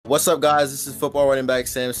What's up, guys? This is football running back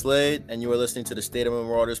Sam Slade, and you are listening to the State of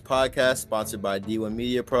Marauders podcast, sponsored by D1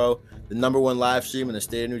 Media Pro, the #1 live stream in the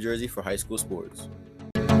state of New Jersey for high school sports.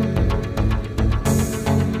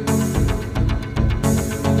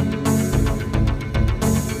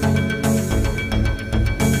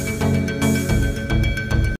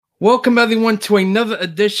 Welcome, everyone, to another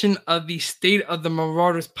edition of the State of the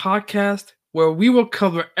Marauders podcast, where we will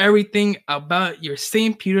cover everything about your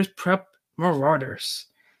St. Peter's Prep Marauders.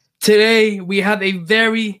 Today, we have a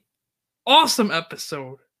very awesome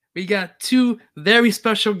episode. We got two very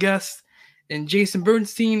special guests in Jason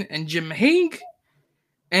Bernstein and Jim Haig.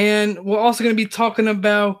 And we're also going to be talking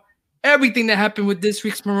about everything that happened with this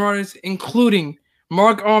week's Marauders, including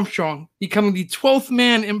Mark Armstrong becoming the 12th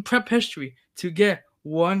man in prep history to get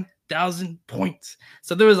 1,000 points.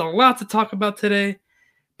 So there is a lot to talk about today.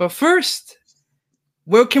 But first,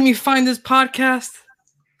 where can we find this podcast?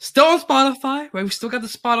 Still on Spotify, right? We still got the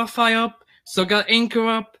Spotify up, still got Anchor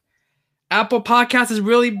up. Apple Podcast is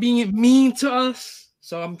really being mean to us.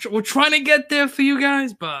 So we're trying to get there for you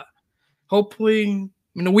guys, but hopefully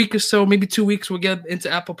in a week or so, maybe 2 weeks, we'll get into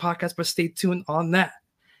Apple Podcasts, but stay tuned on that.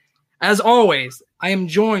 As always, I am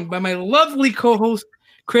joined by my lovely co-host,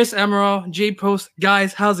 Chris Emerald, J-Post.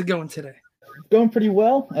 Guys, how's it going today? Going pretty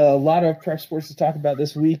well. A lot of prep sports to talk about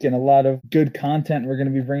this week and a lot of good content we're going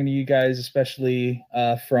to be bringing to you guys, especially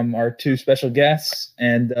from our two special guests,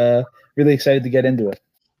 and really excited to get into it.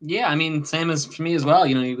 Yeah, I mean, same as for me as well.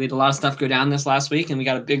 You know, we had a lot of stuff go down this last week, and we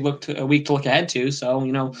got a week to look ahead to. So,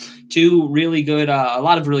 you know, two really good, a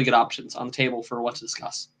lot of really good options on the table for what to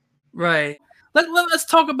discuss. Right. Let's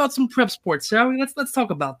talk about some prep sports, shall we? Let's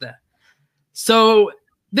talk about that. So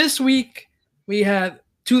this week we had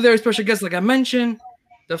two very special guests, like I mentioned.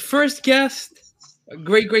 The first guest, a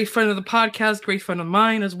great friend of the podcast, great friend of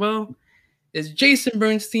mine as well, is Jason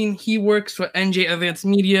Bernstein. He works for NJ Advanced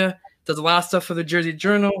Media, does a lot of stuff for the Jersey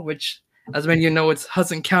Journal, which, as many of you know, it's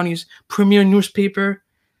Hudson County's premier newspaper.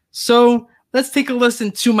 So let's take a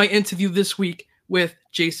listen to my interview this week with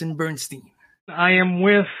Jason Bernstein. I am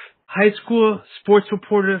with high school sports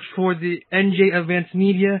reporter for the NJ Advanced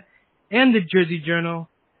Media and the Jersey Journal,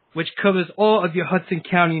 which covers all of your Hudson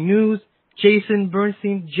County news, Jason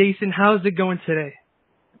Bernstein. Jason, how's it going today?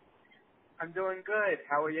 I'm doing good.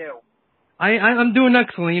 How are you? I'm doing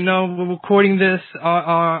excellent. You know, we're recording this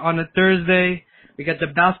on a Thursday. We got the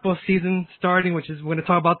basketball season starting, which is we're going to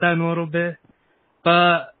talk about that in a little bit.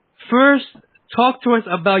 But first, talk to us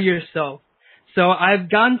about yourself. So I've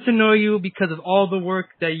gotten to know you because of all the work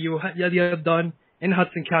that you have done in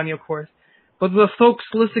Hudson County, of course. But the folks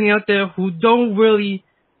listening out there who don't really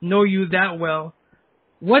know you that well,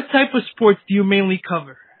 what type of sports do you mainly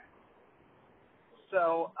cover?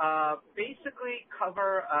 So, basically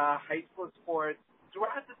cover high school sports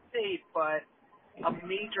throughout the state, but a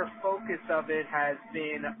major focus of it has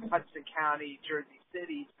been Hudson County, Jersey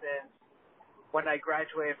City, since when I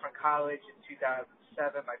graduated from college in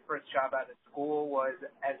 2007. My first job out of school was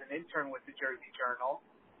as an intern with the Jersey Journal.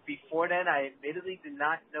 Before then, I admittedly did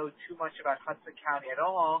not know too much about Hudson County at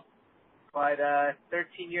all, but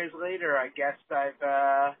 13 years later, I guess I've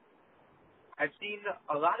seen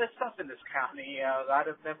a lot of stuff in this county, a lot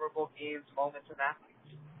of memorable games, moments, and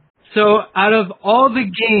athletes. So out of all the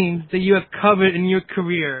games that you have covered in your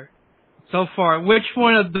career so far, which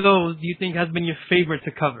one of those do you think has been your favorite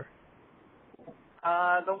to cover?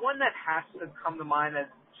 The one that has to come to mind as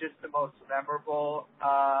just the most memorable,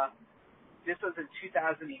 this was in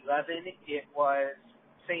 2011. It was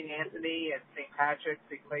St. Anthony and St. Patrick's.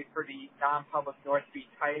 They played for the non-public Northby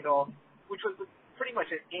title, which was pretty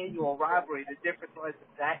much an annual rivalry. The difference was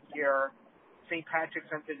that year, St.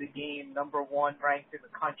 Patrick's entered the game #1 ranked in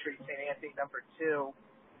the country, St. Anthony #2.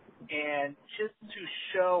 And just to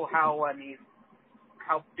show how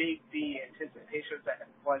big the anticipation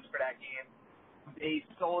was for that game, they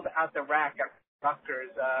sold out the rack at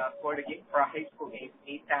Rutgers for a high school game,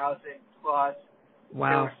 8,000 plus. Wow.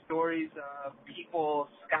 There were stories of people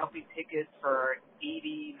scalping tickets for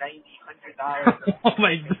 $80, $90, $100. Oh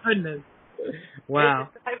my goodness. Wow.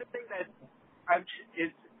 It's the type of thing that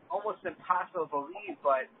is almost impossible to believe,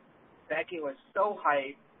 but that game was so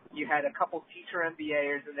hyped. You had a couple teacher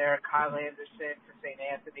MBAers in there, Kyle Anderson for St.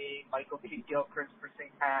 Anthony, Michael P. Gilchrist for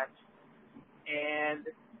St. Pat's, and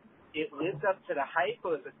it lived up to the hype. It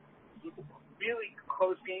was a really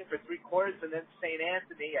close game for 3 quarters, and then St.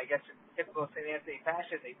 Anthony, I guess in typical St. Anthony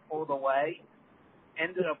fashion, they pulled away,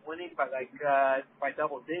 ended up winning by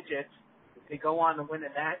double digits. They go on to win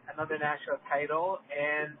another national title,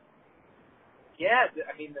 and yeah,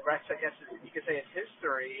 I mean, the rest, I guess, you could say, is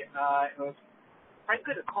history. It was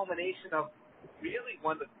frankly the culmination of really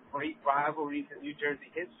one of the great rivalries in New Jersey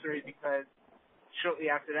history because shortly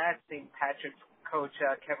after that, St. Patrick's coach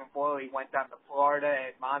Kevin Boyle went down to Florida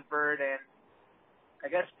and Montford, and I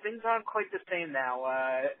guess things aren't quite the same now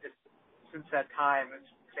since that time.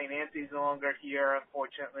 St. Anthony's no longer here,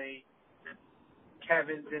 unfortunately.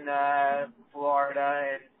 Kevin's in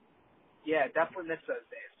Florida, and yeah, definitely miss those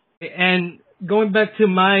days. And going back to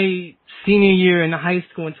my senior year in high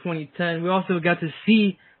school in 2010, we also got to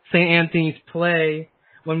see St. Anthony's play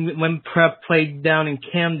when Prep played down in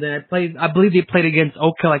Camden. I believe they played against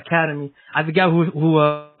Oak Hill Academy. I forgot who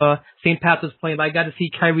St. Pat's was playing, but I got to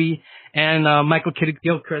see Kyrie and Michael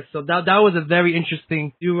Kidd-Gilchrist. So that was a very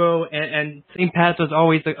interesting duo, and St. Pat's was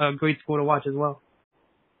always a great school to watch as well.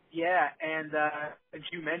 Yeah, and as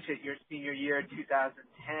you mentioned, your senior year,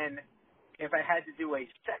 2010. If I had to do a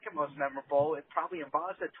second most memorable, it probably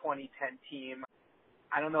involves the 2010 team.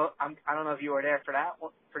 I don't know if you were there for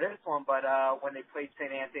this one, but when they played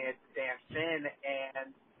St. Anthony at Dan Finn,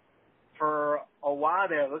 and for a while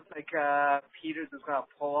there, it looked like Peters was going to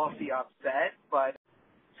pull off the upset, but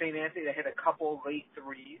St. Anthony, they hit a couple late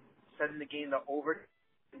threes, sending the game to over.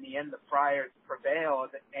 In the end, the Friars prevailed,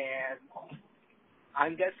 and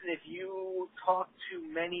I'm guessing if you talk to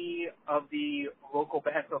many of the local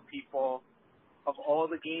basketball people of all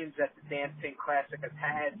the games that the Dan Finn Classic has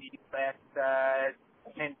had these last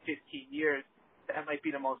 10, 15 years, that might be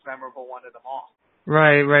the most memorable one of them all.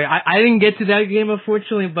 Right. I didn't get to that game,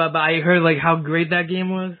 unfortunately, but I heard like how great that game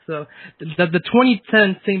was. So the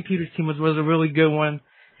 2010 St. Peter's team was a really good one,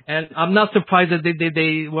 and I'm not surprised that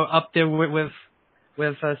they were up there with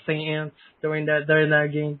St. Anne's during that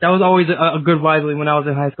game. That was always a good rivalry when I was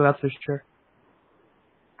in high school. That's for sure.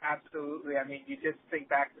 Absolutely. I mean, you just think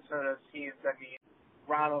back to some of those teams. I mean,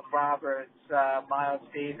 Ronald Roberts, Miles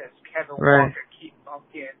Davis, Kevin Walker, Keith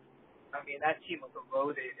Pumpkin. I mean, that team was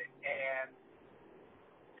loaded, and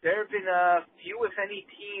there have been a few, if any,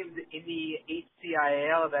 teams in the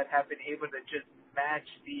HCIL that have been able to just match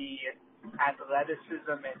the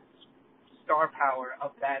athleticism and star power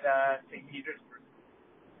of that St. Petersburg.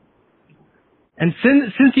 And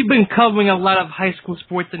since you've been covering a lot of high school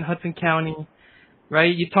sports in Hudson County,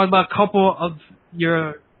 right? You talked about a couple of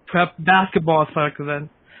your prep basketball athletic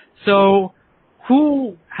events. So,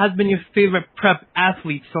 who has been your favorite prep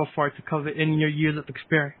athlete so far to cover in your years of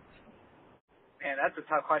experience? Man, that's a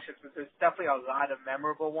tough question because there's definitely a lot of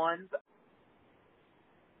memorable ones.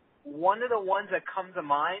 One of the ones that comes to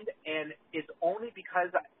mind, and it's only because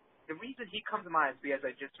the reason he comes to mind is because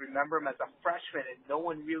I just remember him as a freshman and no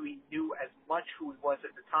one really knew as much who he was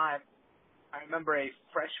at the time. I remember a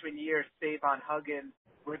freshman year, Savon Huggins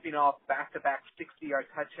ripping off back-to-back 60-yard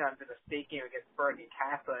touchdowns in a state game against Bergen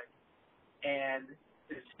Catholic. And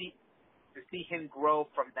to see him grow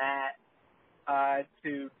from that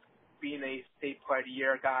to being a state player of the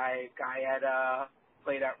year guy had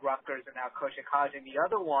played at Rutgers and now coaching college. And the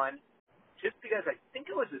other one, just because I think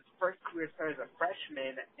it was his first career start as a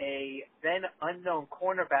freshman, a then unknown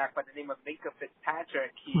cornerback by the name of Minka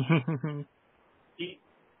Fitzpatrick. He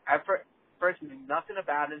at first knew nothing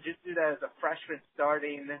about him, just knew that as a freshman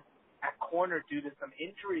starting at corner due to some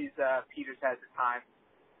injuries Peters had at the time.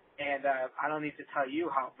 And I don't need to tell you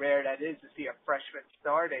how rare that is to see a freshman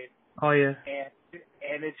starting. Oh, yeah.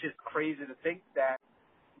 And it's just crazy to think that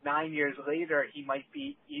 9 years later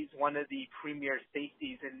he's one of the premier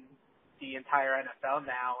safeties in the entire NFL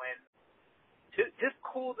now. And just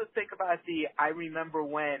cool to think about I remember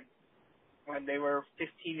when they were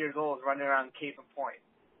 15 years old running around Caven Point.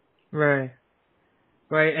 Right.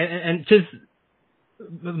 And just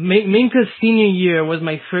Minka's senior year was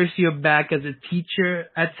my first year back as a teacher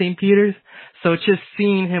at St. Peter's. So just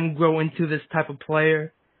seeing him grow into this type of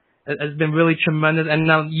player has been really tremendous. And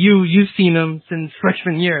now you've seen him since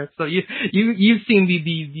freshman year. So you've seen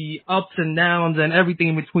the ups and downs and everything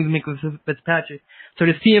in between Minka Fitzpatrick. So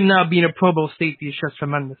to see him now being a Pro Bowl safety is just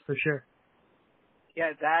tremendous for sure.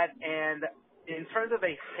 Yeah, that, and in terms of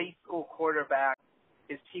a high school quarterback,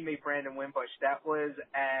 his teammate Brandon Wimbush, that was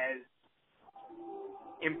as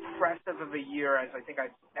impressive of a year as I think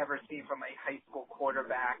I've ever seen from a high school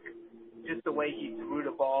quarterback. Just the way he threw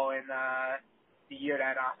the ball in the year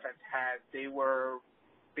that offense had. They were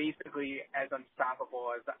basically as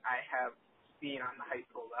unstoppable as I have seen on the high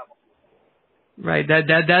school level. Right,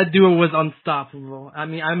 that duo was unstoppable. I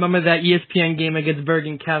mean, I remember that ESPN game against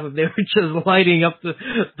Bergen Catholic. They were just lighting up the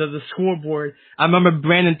scoreboard. I remember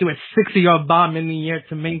Brandon threw a 60-yard bomb in the air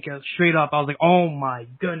to Minka straight up. I was like, oh my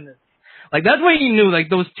goodness. Like, that's when you knew, like,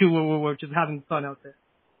 those two were just having fun out there.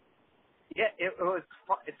 Yeah,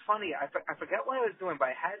 it's funny. I forget what I was doing, but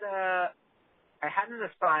I I had an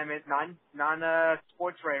assignment, non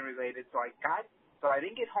sports related, so I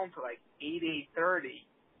didn't get home till like 8:30,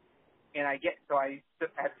 and I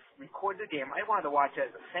had recorded the game. I wanted to watch it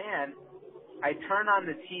as a fan. I turn on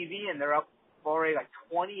the TV and they're up already like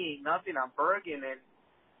 28-0 on Bergen, and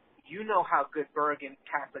you know how good Bergen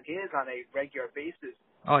Catholic is on a regular basis.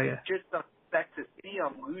 Oh yeah. You just don't expect to see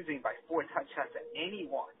them losing by 4 touchdowns to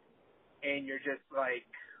anyone, and you're just like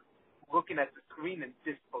looking at the screen in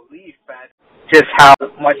disbelief at just how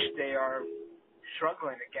much they are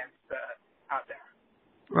struggling against out there.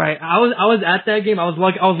 Right. I was at that game. I was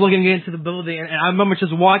looking into the building, and I remember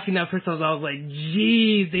just watching that first. I was like,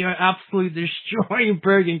 geez, they are absolutely destroying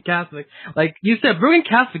Bergen Catholic. Like you said, Bergen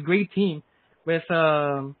Catholic, great team with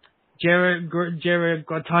Jared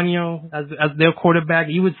Guartano as their quarterback.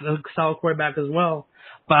 He was a solid quarterback as well.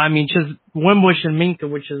 But I mean, just Wimbush and Minka,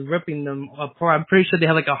 which is ripping them apart. I'm pretty sure they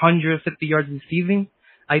had like 150 yards receiving,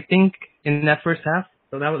 I think, in that first half.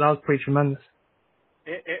 So that was pretty tremendous.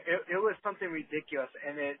 It was something ridiculous,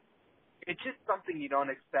 and it's just something you don't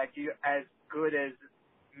expect. You as good as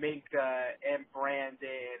Minka and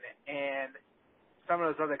Brandon and some of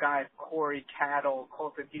those other guys, Corey Cattle,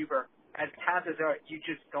 Colton Huber, as talented as they are, you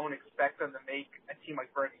just don't expect them to make a team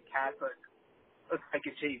like Bergen Catholic look like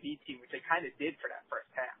a JV team, which they kind of did for that first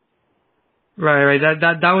half. Right.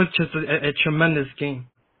 That was just a tremendous game.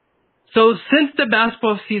 So since the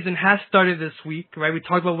basketball season has started this week, right, we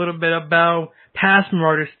talked a little bit about past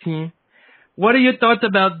Marauders team. What are your thoughts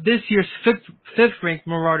about this year's fifth-ranked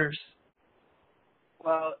Marauders?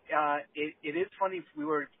 Well, it is funny we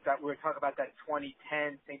were talking about that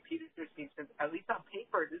 2010 St. Peter's team. Since at least on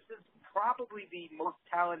paper, this is probably the most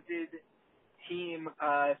talented team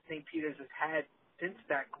St. Peter's has had since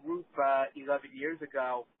that group 11 years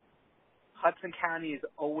ago. Hudson County has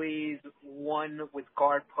always won with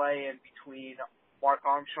guard play, and between Mark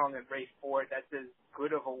Armstrong and Ray Ford, that's as good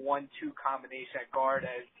of a 1-2 combination at guard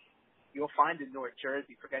as you'll find in North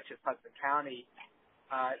Jersey. Forget just Hudson County.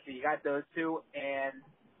 So you got those two, and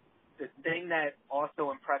the thing that also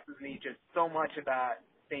impresses me just so much about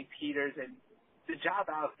St. Peter's and the job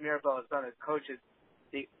Alex Mirabel has done as coach is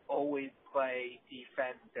they always play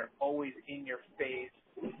defense. They're always in your face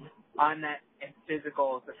on that and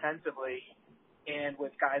physical defensively, and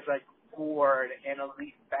with guys like Ford and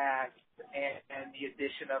Elise Bass and the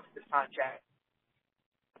addition of Deshaun Jackson,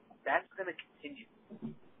 that's going to continue.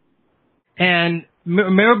 And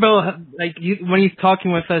Mirabel, when he's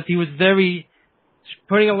talking with us, he was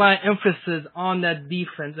putting a lot of emphasis on that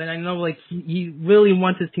defense, and I know he really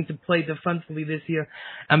wants his team to play defensively this year.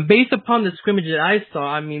 And based upon the scrimmage that I saw,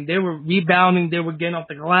 I mean, they were rebounding, they were getting off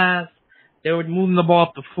the glass, they were moving the ball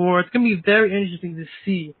up the floor. It's going to be very interesting to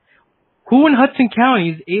see who in Hudson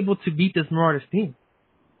County is able to beat this Marauders team.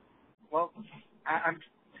 Well,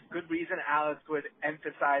 good reason Alex would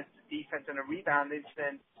emphasize the defense and the rebounding,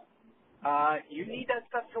 since you need that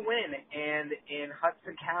stuff to win. And in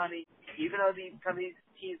Hudson County, even though some of these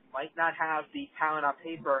teams might not have the talent on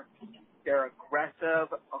paper, they're aggressive,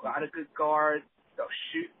 a lot of good guards. They'll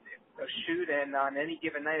shoot, and on any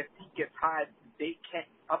given night, if he gets hot, they can't.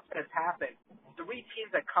 Upsets happen. 3 teams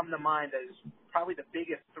that come to mind as probably the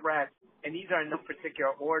biggest threats, and these are in no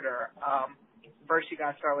particular order. First, you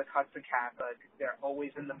got to start with Hudson Catholic. They're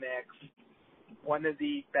always in the mix. One of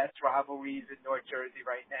the best rivalries in North Jersey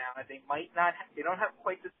right now. They don't have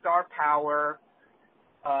quite the star power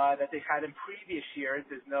that they've had in previous years.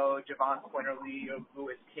 There's no Javon Quinterly or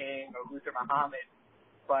Lewis King or Luther Muhammad.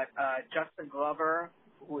 But Justin Glover,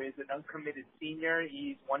 who is an uncommitted senior,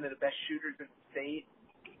 he's one of the best shooters in the state.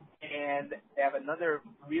 And they have another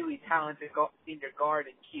really talented senior guard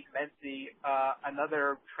in Keith Menzie,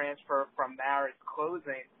 another transfer from Marist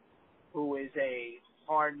Closing, who is a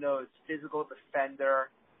hard-nosed physical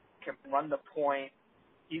defender, can run the point.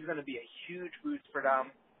 He's going to be a huge boost for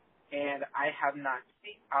them. And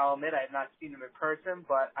I'll admit I have not seen him in person,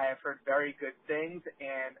 but I have heard very good things.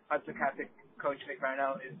 And Hudson Catholic coach Nick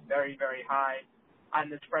Marnell is very, very high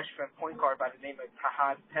on this freshman point guard by the name of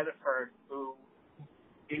Tahad Pettiford, who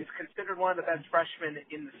is considered one of the best freshmen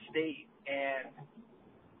in the state. And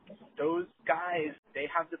those guys, they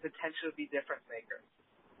have the potential to be difference makers.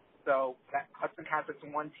 So Hudson Catholic's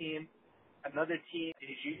one team. Another team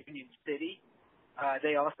is Union City.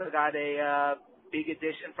 They also got a big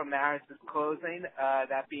addition from Maris's Closing,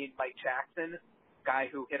 that being Mike Jackson, guy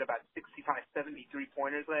who hit about 65, 70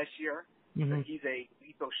 3-pointers last year. Mm-hmm. So he's a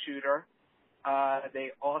lethal shooter.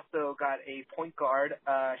 They also got a point guard,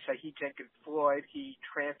 Shaheed Jenkins Floyd. He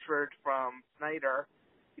transferred from Snyder.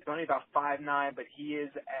 He's only about 5'9", but he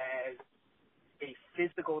is as a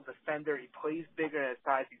physical defender. He plays bigger than his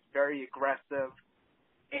size. He's very aggressive.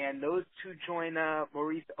 And those two join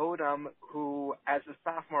Maurice Odom, who, as a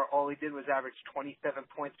sophomore, all he did was average 27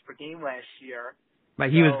 points per game last year.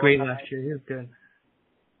 Right, he was great last year. He was good.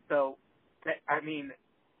 So, I mean,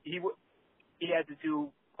 he had to do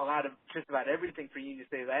a lot of just about everything for Union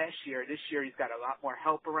State last year. This year, he's got a lot more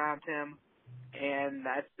help around him, and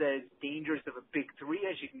that's as dangerous of a big three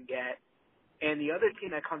as you can get. And the other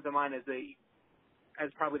team that comes to mind as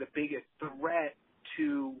probably the biggest threat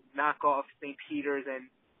to knock off St. Peter's and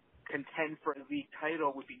contend for a league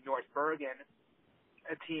title would be North Bergen,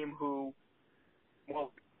 a team who,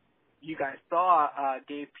 well, you guys saw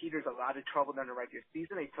gave Peters a lot of trouble during the regular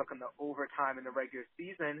season. They took them to overtime in the regular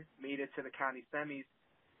season, made it to the county semis.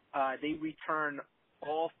 They return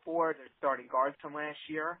all four of their starting guards from last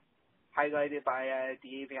year, highlighted by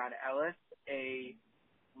D'Avion Ellis, a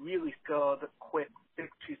really skilled, quick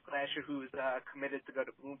 6'2" slasher who's committed to go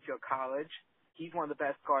to Bloomfield College. He's one of the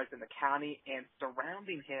best guards in the county, and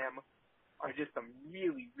surrounding him are just some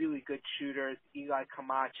really, really good shooters. Eli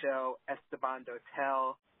Camacho, Esteban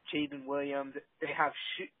Dotel, Jaden Williams.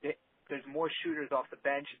 There's more shooters off the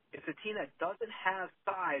bench. It's a team that doesn't have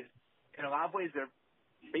size. In a lot of ways, they're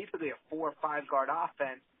basically a 4 or 5 guard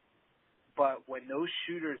offense, but when those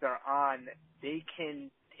shooters are on, they can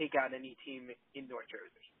take out any team in North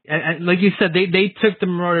Jersey. And like you said, they took the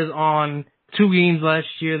Marauders on 2 games last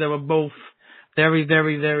year that were both very,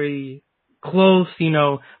 very, very close. You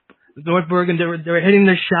know, North Bergen, they were hitting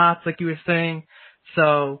their shots, like you were saying.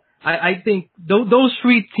 So I think those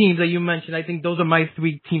 3 teams that you mentioned, I think those are my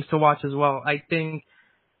 3 teams to watch as well. I think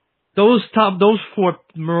those 4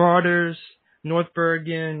 Marauders, North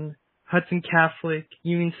Bergen, Hudson Catholic,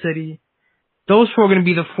 Union City, those 4 are going to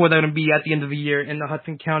be the 4 that are going to be at the end of the year in the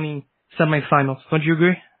Hudson County semifinals. Don't you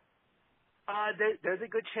agree? There's a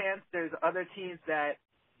good chance. There's other teams that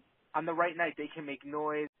on the right night they can make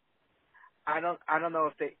noise. I don't know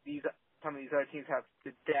if some of these other teams have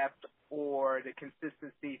the depth or the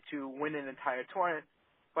consistency to win an entire tournament.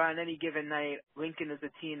 But on any given night, Lincoln is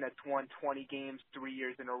a team that's won 20 games 3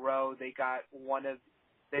 years in a row. They got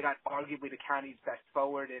arguably the county's best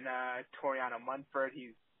forward in Toriano Munford.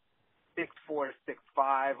 He's 6'4",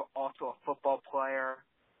 6'5", also a football player.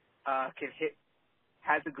 Can hit,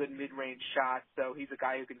 has a good mid-range shot, so he's a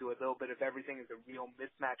guy who can do a little bit of everything. Is a real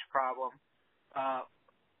mismatch problem.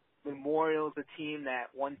 Memorial's a team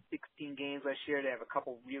that won 16 games last year. They have a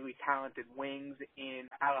couple really talented wings in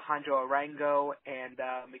Alejandro Arango and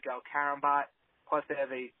Miguel Carambat. Plus, they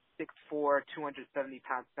have a 6'4",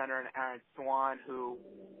 270-pound center in Aaron Swan, who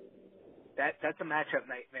that's a matchup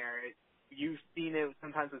nightmare. You've seen it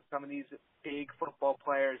sometimes with some of these big football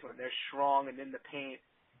players when they're strong and in the paint.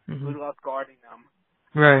 Mm-hmm. Good luck guarding them.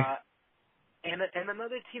 Right. And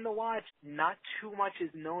another team to watch, not too much is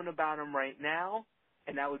known about them right now,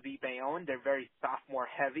 and that would be Bayonne. They're very sophomore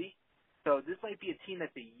heavy. So this might be a team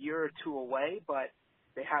that's a year or 2 away, but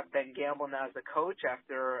they have Ben Gamble now as a coach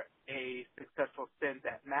after a successful stint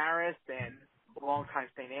at Marist and a longtime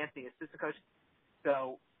St. Anthony assistant coach.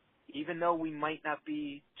 So even though we might not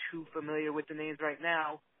be too familiar with the names right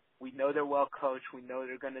now, we know they're well coached. We know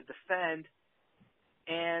they're going to defend.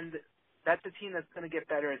 And that's a team that's going to get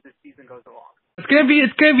better as the season goes along. It's gonna be an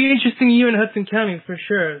interesting year in Hudson County for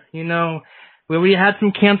sure. You know, where we had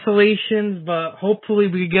some cancellations, but hopefully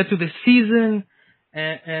we get through the season,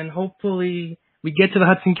 and hopefully we get to the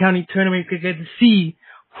Hudson County tournament. We get to see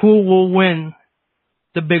who will win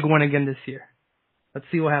the big one again this year. Let's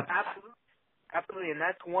see what happens. Absolutely, and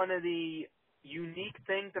that's one of the unique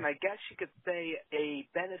things, and I guess you could say a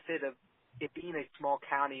benefit of it being a small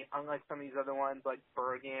county, unlike some of these other ones like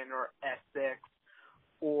Bergen or Essex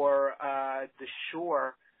or the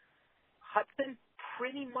Shore. Hudson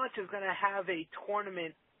pretty much is going to have a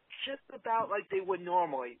tournament just about like they would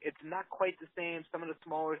normally. It's not quite the same. Some of the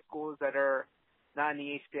smaller schools that are not in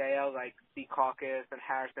the HBIL, like Secaucus and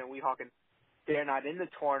Harrison and Weehawken, they're not in the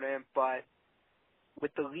tournament, but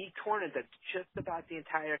with the league tournament, that's just about the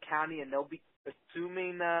entire county, and they'll be,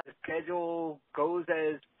 assuming the schedule goes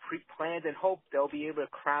as pre-planned and hoped, they'll be able to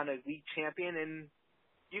crown a league champion, and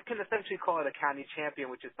you can essentially call it a county champion,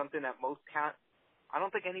 which is something that most I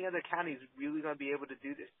don't think any other county is really going to be able to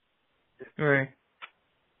do this. Right.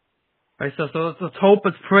 All right, so let's hope,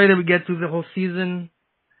 let's pray that we get through the whole season.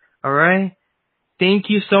 All right. Thank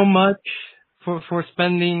you so much for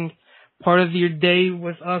spending part of your day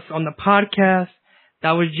with us on the podcast.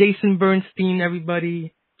 That was Jason Bernstein,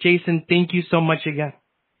 everybody. Jason, thank you so much again.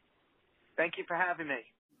 Thank you for having me.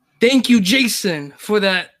 Thank you, Jason, for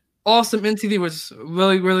that awesome interview. It was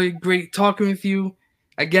really, really great talking with you.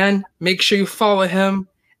 Again, make sure you follow him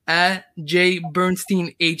at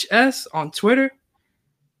JBernsteinHS on Twitter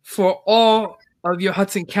for all of your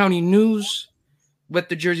Hudson County news with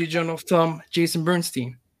the Jersey Journal from Jason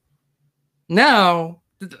Bernstein. Now,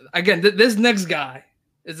 again, this next guy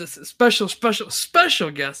is a special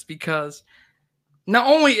guest because not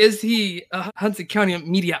only is he a Hudson County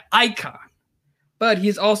media icon, but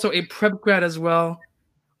he's also a prep grad as well.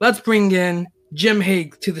 Let's bring in Jim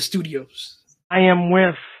Haig to the studios. I am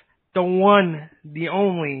with the one, the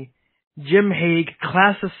only, Jim Haig,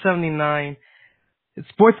 class of 79,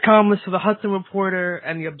 sports columnist for the Hudson Reporter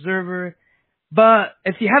and the Observer. But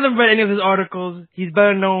if you haven't read any of his articles, he's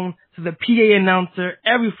better known as the PA announcer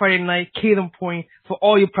every Friday night, Caden Point, for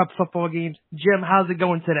all your prep football games. Jim, how's it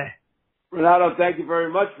going today? Renato, thank you very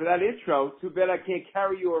much for that intro. Too bad I can't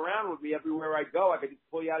carry you around with me everywhere I go. I could just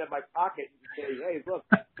pull you out of my pocket and say, hey, look,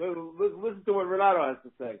 listen to what Renato has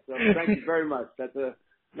to say. So thank you very much. That's a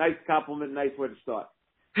nice compliment, nice way to start.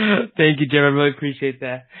 Thank you, Jim. I really appreciate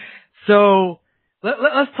that. So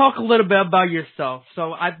let's talk a little bit about yourself.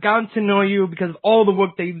 So I've gotten to know you because of all the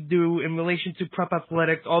work that you do in relation to prep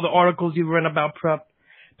athletics, all the articles you've written about prep.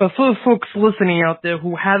 But for the folks listening out there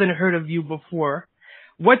who haven't heard of you before,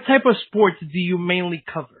 what type of sports do you mainly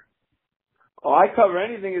cover? Oh, I cover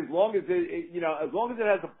anything as long as as long as it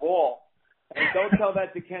has a ball. And don't tell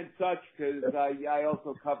that to Ken Such because I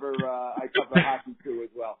also cover hockey too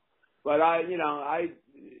as well. But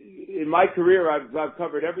in my career I've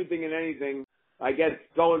covered everything and anything. I guess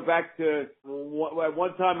going back to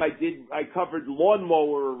one time I covered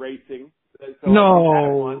lawnmower racing. So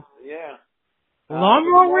no. Yeah.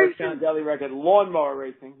 Lawnmower racing? Daily Record. Lawnmower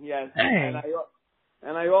racing, yes. Dang.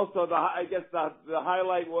 And I also, the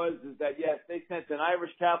highlight was that, yes, they sent an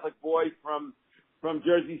Irish Catholic boy from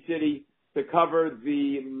Jersey City to cover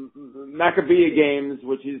the Maccabiah Games,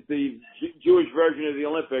 which is the Jewish version of the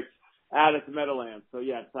Olympics, out at the Meadowlands. So,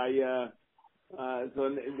 yes, so I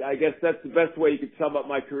guess that's the best way you could sum up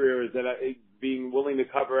my career is that being willing to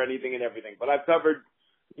cover anything and everything. But I've covered,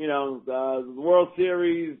 the World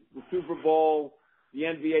Series, the Super Bowl, the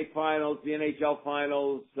NBA Finals, the NHL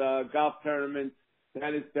Finals, golf tournaments,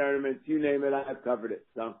 tennis tournaments, you name it, I've covered it.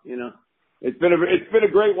 So, it's been a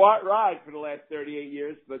great ride for the last 38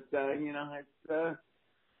 years, but, now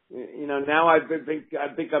I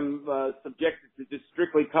think I'm subjected to just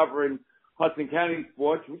strictly covering Hudson County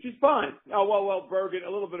sports, which is fine. Oh, well, Bergen, a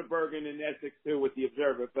little bit of Bergen and Essex too with the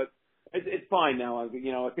Observer, but it's fine now. I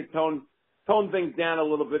could tone things down a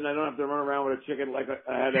little bit and I don't have to run around with a chicken like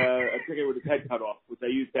I had a chicken with his head cut off, which I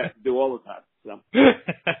used to have to do all the time, so.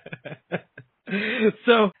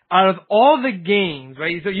 So, out of all the games,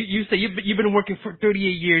 right? So you say you've been working for 38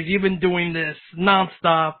 years. You've been doing this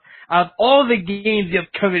nonstop. Out of all the games you've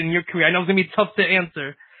covered in your career, I know it's gonna be tough to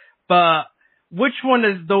answer, but which one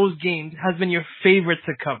of those games has been your favorite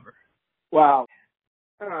to cover? Wow.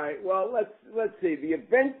 All right. Well, let's see. The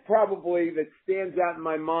event probably that stands out in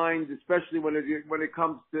my mind, especially when it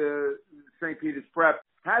comes to St. Peter's Prep,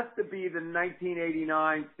 has to be the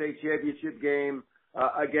 1989 state championship game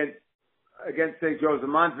against St. Joe's of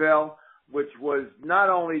Montvale, which was not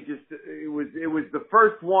only just it was the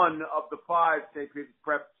first one of the 5 St. Peter's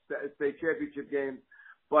Prep state championship games,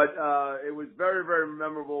 but it was very, very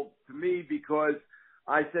memorable to me because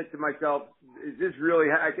I said to myself, is this really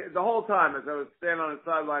the whole time as I was standing on the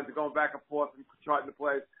sidelines and going back and forth and charting the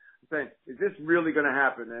plays, saying, is this really going to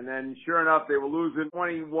happen? And then sure enough, they were losing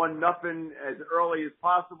 21-0 as early as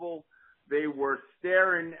possible. They were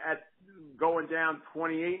staring at going down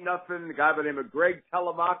 28-0. The guy by the name of Greg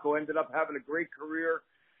Telemaque, who ended up having a great career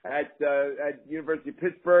at University of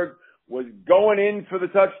Pittsburgh, was going in for the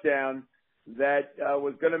touchdown that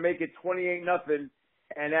was going to make it 28-0.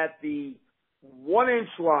 And at the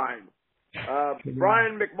 1-inch line,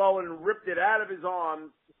 Brian McMullen ripped it out of his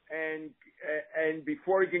arms and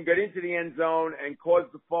before he can get into the end zone and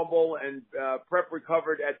caused the fumble and Prep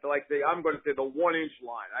recovered at I'm going to say the 1-inch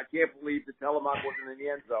line. I can't believe that Telemaque wasn't in the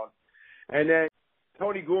end zone. And then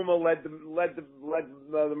Tony Guma led the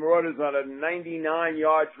Marauders on a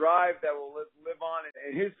 99-yard drive that will live on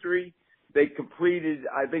in history. They completed,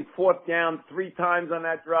 I think, 4th down 3 times on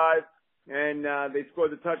that drive, and they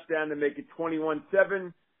scored the touchdown to make it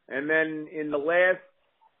 21-7. And then in the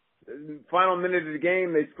final minute of the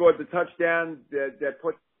game, they scored the touchdown that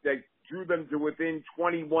drew them to within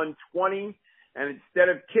 21-20. And instead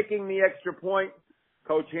of kicking the extra point,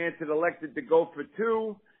 Coach Hanson elected to go for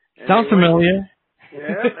 2. Sounds familiar.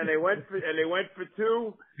 Yeah, and they went for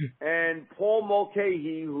 2. And Paul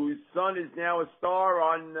Mulcahy, whose son is now a star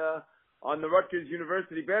on the Rutgers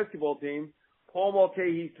University basketball team, Paul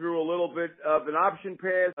Mulcahy threw a little bit of an option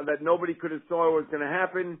pass that nobody could have saw was going to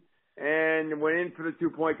happen, and went in for the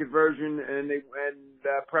 2-point conversion, and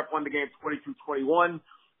Prep won the game 22-21.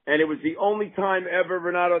 And it was the only time ever,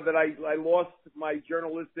 Renato, that I lost my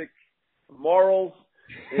journalistic morals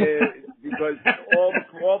because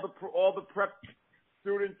all the prep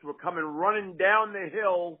students were coming running down the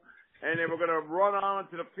hill, and they were going to run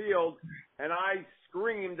onto the field, and I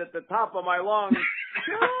screamed at the top of my lungs,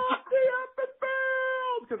 "Get off the upper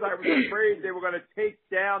field!" because I was afraid they were going to take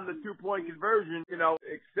down the 2-point conversion,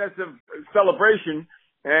 excessive celebration,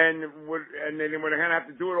 and then they were going to have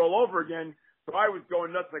to do it all over again. So I was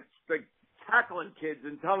going nuts, like tackling kids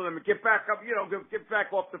and telling them to get back up, get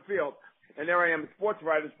back off the field. And there I am, a sports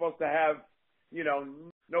writer, supposed to have,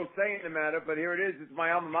 no say in the matter, but here it is. It's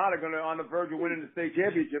my alma mater on the verge of winning the state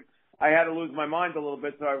championship. I had to lose my mind a little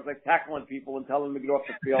bit, so I was like tackling people and telling them to get off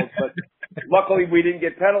the field. But luckily we didn't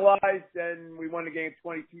get penalized, and we won the game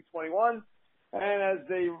 22-21. And as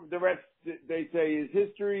the rest, they say, is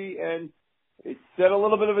history. And it set a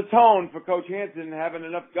little bit of a tone for Coach Hansen having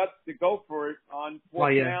enough guts to go for it on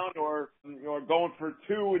fourth down or going for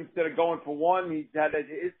 2 instead of going for 1. He's had a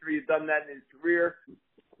history of done that in his career.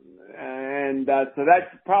 And so that's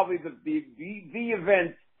probably the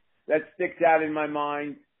event that sticks out in my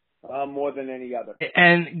mind more than any other.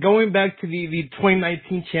 And going back to the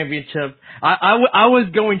 2019 championship, I was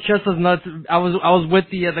going just as nuts. I was with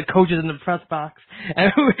the coaches in the press box,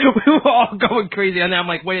 and we were all going crazy. And I'm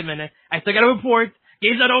like, wait a minute, I still got to report.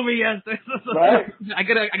 Game's not over yet. Right. I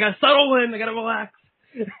gotta settle in. I gotta relax.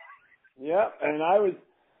 Yeah, and I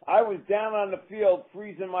was down on the field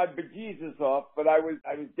freezing my bejesus off, but I was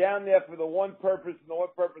down there for the one purpose, and the one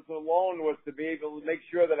purpose alone was to be able to make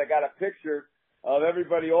sure that I got a picture of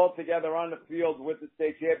everybody all together on the field with the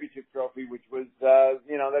state championship trophy, which was,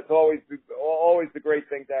 that's always the great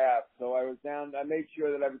thing to have. So I made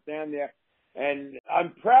sure that I was down there, and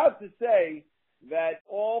I'm proud to say that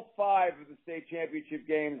all 5 of the state championship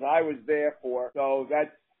games I was there for. So that's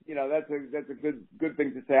a good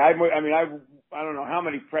thing to say. I don't know how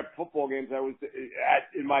many prep football games I was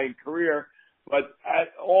at in my career, but at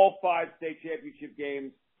all 5 state championship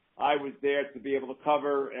games, I was there to be able to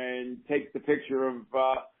cover and take the picture of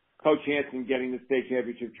Coach Hansen getting the state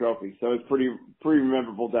championship trophy. So it's pretty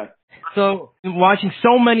memorable day. So watching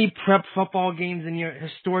so many prep football games in your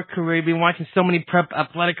historic career, you've been watching so many prep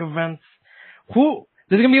athletic events.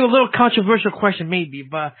 This is going to be a little controversial question maybe,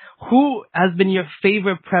 but who has been your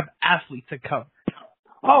favorite prep athlete to cover?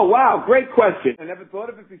 Oh, wow. Great question. I never thought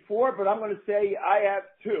of it before, but I'm going to say I have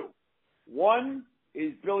 2. One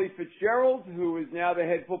is Billy Fitzgerald, who is now the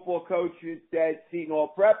head football coach at Seton Hall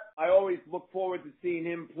Prep. I always look forward to seeing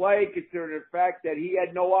him play, considering the fact that he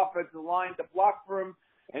had no offensive line to block for him,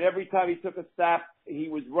 and every time he took a snap, he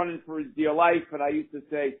was running for his dear life, and I used to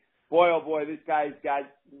say, boy, oh boy, this guy's got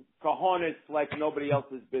cojones like nobody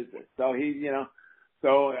else's business. So he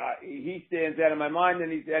stands out in my mind,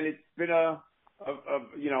 and it's been a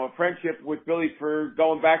friendship with Billy for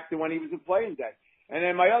going back to when he was a playing day. And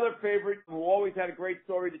then my other favorite, who always had a great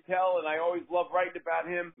story to tell, and I always loved writing about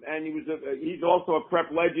him, and he's also a prep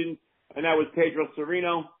legend, and that was Pedro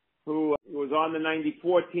Serino, who was on the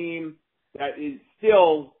 94 team. That is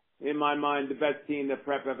still, in my mind, the best team that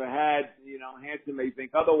prep ever had. Hansen may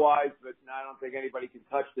think otherwise, but I don't think anybody can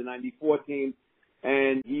touch the 94 team.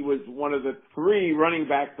 And he was one of the 3 running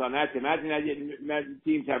backs on that team. Imagine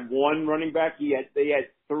teams have 1 running back. They had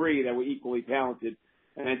 3 that were equally talented.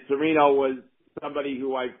 And Serino was somebody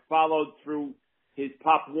who I followed through his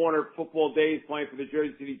Pop Warner football days playing for the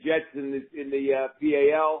Jersey City Jets in the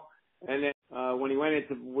PAL. And then as a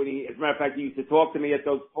matter of fact, he used to talk to me at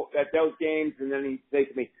those games, and then he'd say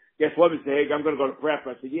to me, "Guess what, Mr. Haig, I'm going to go to prep."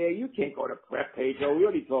 I said, "Yeah, you can't go to prep, Pedro. We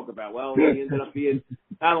already talked about." Well, he ended up being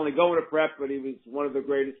not only going to prep, but he was one of the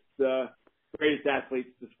greatest athletes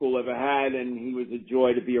the school ever had, and he was a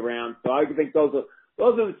joy to be around. So I think those are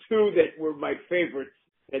the 2 that were my favorites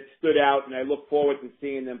that stood out, and I look forward to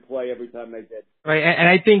seeing them play every time they did. Right, and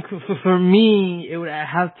I think for me, it would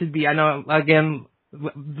have to be, I know, again,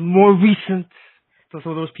 more recent, so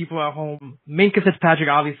those people at home, Minkah Fitzpatrick,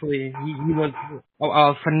 obviously, he was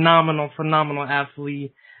a phenomenal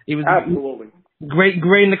athlete. He was absolutely great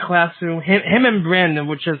in the classroom. Him and Brandon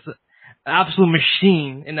were just an absolute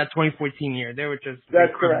machine in that 2014 year. They were just...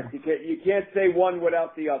 That's correct. You can't say one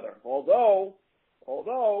without the other. Although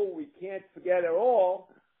we can't forget at all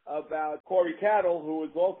about Corey Cattle, who was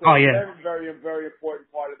also a very, very, very important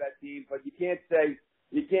part of that team. But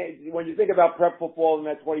when you think about prep football in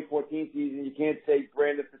that 2014 season, you can't say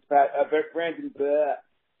Brandon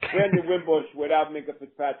Wimbush without Minkah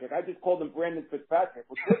Fitzpatrick. I just called him Brandon Fitzpatrick,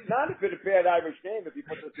 which would not have been a bad Irish name if you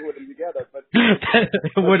put the 2 of them together. But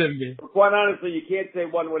it wouldn't be. Quite honestly, you can't say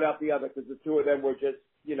one without the other, because the 2 of them were just,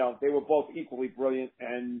 they were both equally brilliant,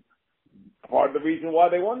 and part of the reason why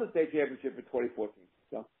they won the state championship in 2014.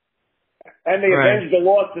 So, and they Right. avenged the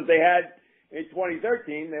loss that they had in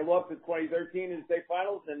 2013. They lost in 2013 in the state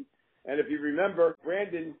finals, and if you remember,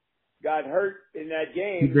 Brandon got hurt in that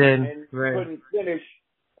game and couldn't finish.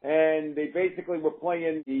 And they basically were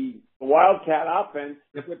playing the Wildcat offense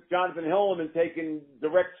with Jonathan Hillman taking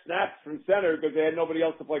direct snaps from center because they had nobody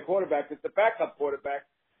else to play quarterback. But the backup quarterback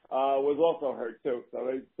was also hurt too.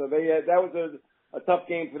 So they had, that was a tough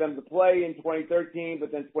game for them to play in 2013.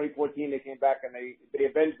 But then 2014 they came back and they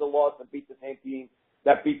avenged the loss and beat the same team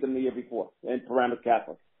that beat them the year before in Paramus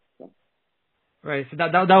Catholic. So. Right. So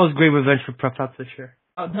that was great revenge for Prep House this year.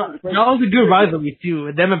 That was a good rivalry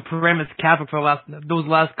too. Them and Paramus Catholic for those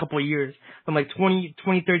last couple of years, from like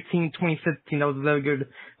 2013, 2015. That was a very good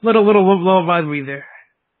little rivalry there.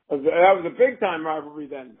 That was a big time rivalry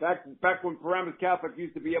then. Back when Paramus Catholic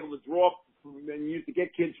used to be able to draw and used to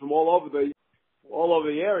get kids from all over the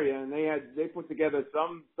area, and they put together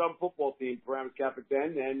some football team, Paramus Catholic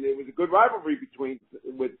then, and it was a good rivalry between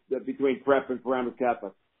Prep and Paramus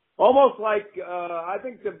Catholic. Almost like I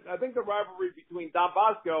think the rivalry between Don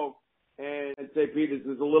Bosco and St. Peter's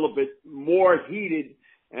is a little bit more heated,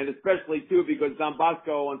 and especially too because Don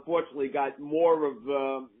Bosco unfortunately got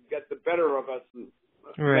the better of us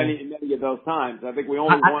many of those times. I think we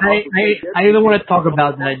only won. I even want to talk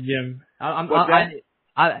about that, Jim.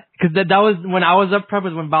 Because that was when I was up Prep,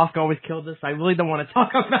 was when Bosco always killed us. I really don't want to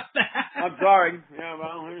talk about that. I'm sorry. Yeah,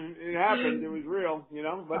 well, it happened. It was real, you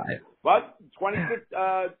know. But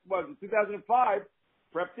 2005,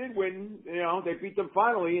 Prep did win. You know, they beat them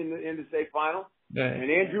finally in the state final. Right.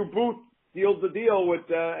 And Andrew Booth sealed the deal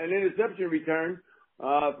with an interception return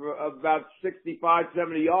for about 65,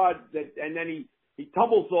 70 yards. And then he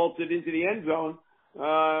tumble salted into the end zone.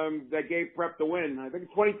 That gave Prep the win. I think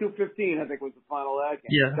 22-15. I think was the final of that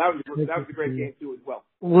game. Yeah, that was a great game too as well.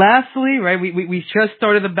 Lastly, right, we just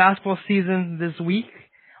started the basketball season this week.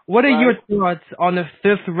 What are your thoughts on the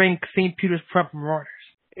 5th ranked St. Peter's Prep Marauders?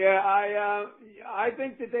 Yeah, I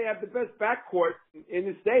think that they have the best backcourt in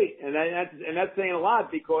the state, and that's saying a lot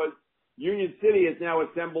because Union City has now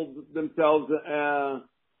assembled themselves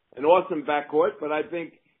an awesome backcourt, but I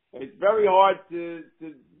think it's very hard to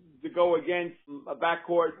go against a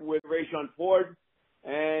backcourt with Rayshon Ford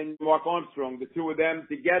and Mark Armstrong. The two of them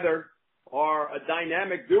together are a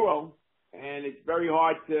dynamic duo, and it's very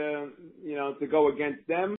hard to go against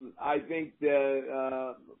them. I think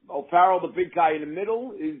O'Farrell, the big guy in the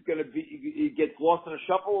middle, he gets lost in a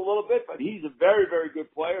shuffle a little bit, but he's a very, very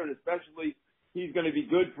good player, and especially he's going to be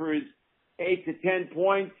good for his 8 to 10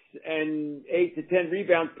 points and 8 to 10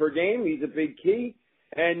 rebounds per game. He's a big key.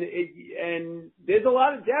 And there's a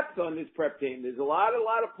lot of depth on this Prep team. There's a lot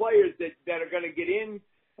of players that are going to get in,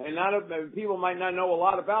 and people might not know a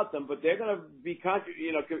lot about them, but they're going to be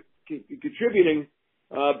contributing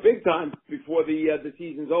big time before the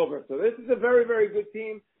season's over. So this is a very, very good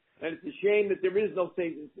team, and it's a shame that there is no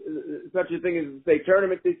such a thing as a state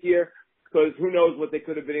tournament this year, because who knows what they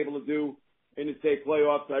could have been able to do in the state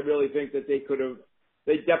playoffs. I really think that they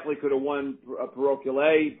definitely could have won a parochial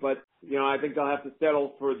A, but I think they'll have to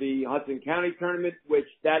settle for the Hudson County tournament, which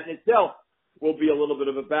that in itself will be a little bit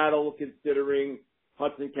of a battle considering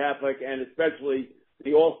Hudson Catholic and especially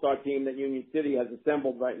the all-star team that Union City has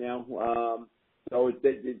assembled right now. So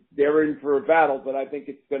they're in for a battle, but I think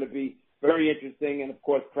it's going to be very interesting. And of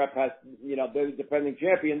course, Prep has, they're the defending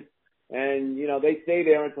champions, and they stay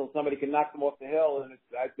there until somebody can knock them off the hill. And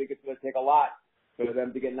I think it's going to take a lot for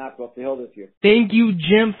them to get knocked off the hill this year. Thank you,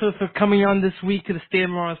 Jim, for coming on this week to the State of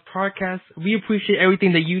Marauders podcast. We appreciate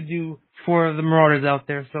everything that you do for the Marauders out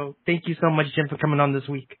there. So thank you so much, Jim, for coming on this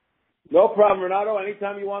week. No problem, Renato.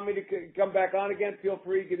 Anytime you want me to come back on again, feel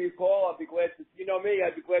free to give me a call. I'll be glad to,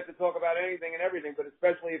 I'd be glad to talk about anything and everything, but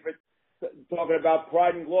especially if it's talking about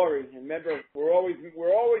pride and glory. And remember, we're always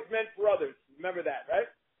meant for others. Remember that, right?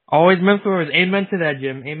 Always meant for others. Amen to that,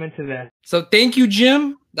 Jim. Amen to that. So thank you,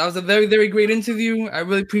 Jim. That was a very, very great interview. I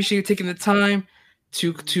really appreciate you taking the time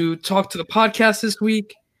to talk to the podcast this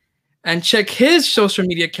week. And check his social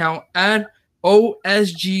media account at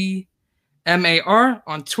OSGMAR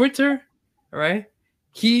on Twitter. All right.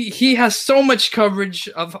 He has so much coverage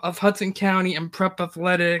of Hudson County and Prep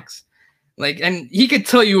athletics. And he could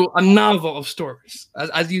tell you a novel of stories,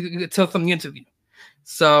 as you could tell from the interview.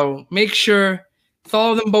 So make sure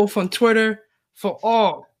follow them both on Twitter for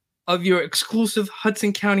all of your exclusive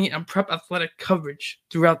Hudson County and Prep athletic coverage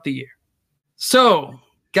throughout the year. So,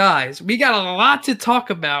 guys, we got a lot to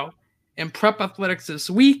talk about in Prep athletics this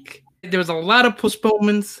week. There's a lot of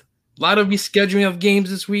postponements, a lot of rescheduling of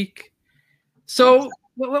games this week. So,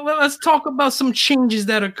 let's talk about some changes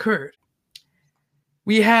that occurred.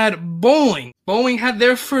 we had bowling. Bowling had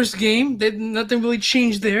their first game. Nothing really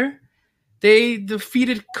changed there. They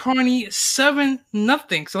defeated Kearney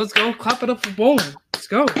 7-0. So let's go. Clap it up for bowling. Let's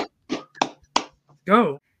go.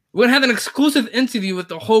 Go. We're going to have an exclusive interview with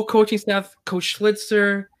the whole coaching staff, Coach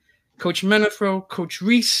Schlitzer, Coach Menafro, Coach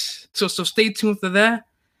Reese. So stay tuned for that.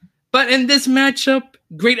 But in this matchup,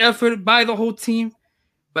 great effort by the whole team.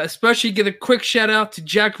 But especially give a quick shout out to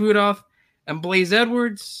Jack Rudolph and Blaze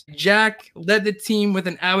Edwards. Jack led the team with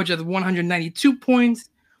an average of 192 points,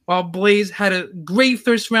 while Blaze had a great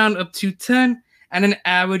first round of 210 and an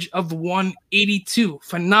average of 182.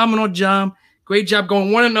 Phenomenal job. Great job going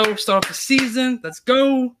 1-0, start off the season. Let's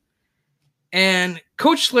go. And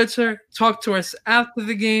Coach Schlitzer talked to us after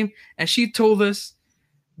the game, and she told us,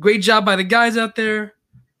 great job by the guys out there.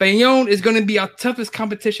 Bayonne is going to be our toughest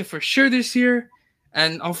competition for sure this year.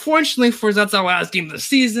 And unfortunately for us, that's our last game of the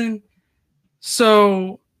season.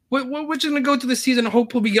 So we're just going to go through the season.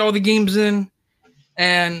 Hopefully we get all the games in.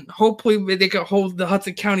 And hopefully they can hold the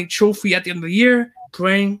Hudson County Trophy at the end of the year.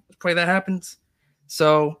 Pray that happens.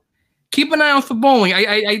 So keep an eye out for bowling.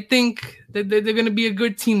 I think that they're going to be a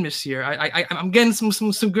good team this year. I'm getting some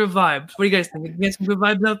good vibes. What do you guys think? You getting some good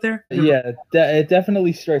vibes out there? Yeah, it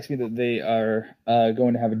definitely strikes me that they are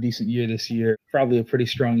going to have a decent year this year. Probably a pretty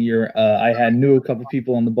strong year. I knew a couple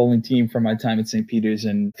people on the bowling team from my time at St. Peter's,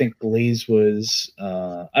 and I think Blaze was,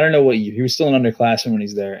 I don't know what year. He was still an underclassman when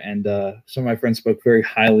he's there, and some of my friends spoke very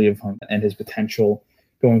highly of him and his potential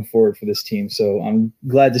going forward for this team. So I'm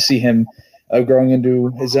glad to see him growing into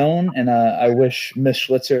his own, and I wish Miss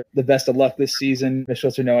Schlitzer the best of luck this season. Miss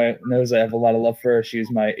Schlitzer knows I have a lot of love for her. She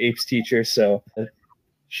was my APES teacher, so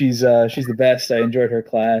she's the best. I enjoyed her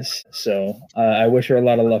class, so I wish her a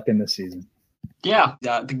lot of luck in this season. Yeah,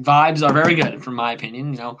 the vibes are very good, from my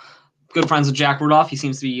opinion. Good friends with Jack Rudolph. He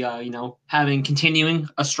seems to be, continuing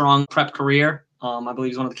a strong prep career. I believe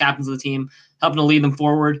he's one of the captains of the team, helping to lead them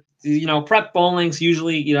forward. Prep bowling's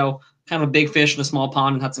usually, kind of a big fish in a small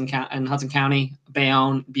pond in Hudson County,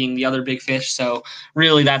 Bayonne being the other big fish. So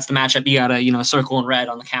really that's the matchup you got to, circle in red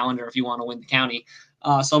on the calendar if you want to win the county.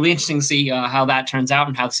 So it'll be interesting to see how that turns out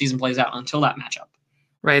and how the season plays out until that matchup.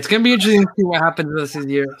 Right. It's going to be interesting to see what happens this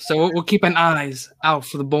year. So we'll keep an eyes out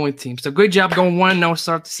for the bowling team. So great job going 1-0,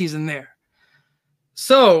 start the season there.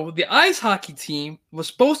 So the ice hockey team was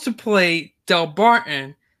supposed to play Del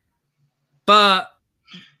Barton, but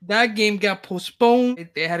that game got postponed.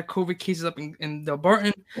 They had COVID cases up in Del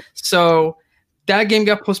Barton. So that game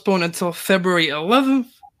got postponed until February 11th.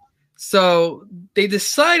 So they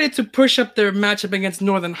decided to push up their matchup against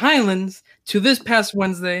Northern Highlands to this past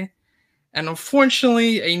Wednesday. And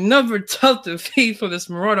unfortunately, another tough defeat for this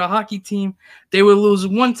Marauder hockey team. They will lose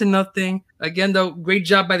 1-0. Again, though, great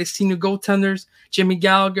job by the senior goaltenders. Jimmy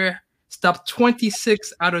Gallagher stopped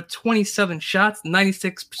 26 out of 27 shots,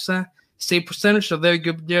 96% save percentage. So very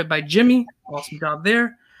good there by Jimmy. Awesome job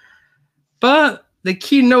there. But the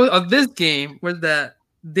key note of this game was that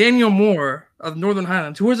Daniel Moore of Northern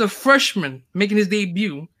Highlands, who was a freshman making his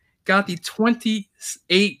debut, got the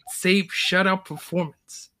 28 save shutout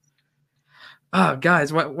performance. Oh,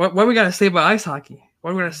 guys, what we got to say about ice hockey?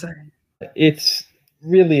 What are we going to say? It's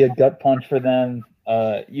really a gut punch for them.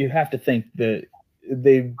 You have to think that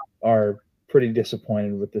they are pretty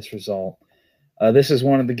disappointed with this result. This is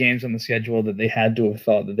one of the games on the schedule that they had to have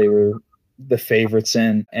thought that they were the favorites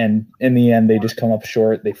in, and in the end, they just come up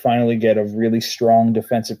short. They finally get a really strong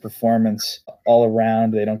defensive performance all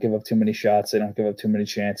around. They don't give up too many shots. They don't give up too many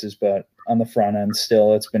chances, but on the front end,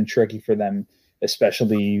 still, it's been tricky for them,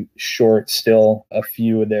 especially short still a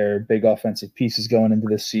few of their big offensive pieces going into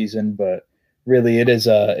this season. But really, it is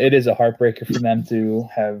a heartbreaker for them to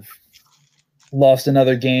have lost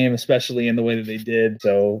another game, especially in the way that they did.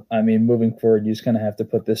 So, moving forward, you just kind of have to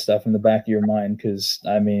put this stuff in the back of your mind because,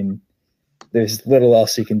 there's little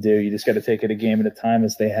else you can do. You just got to take it a game at a time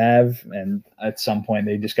as they have. And at some point,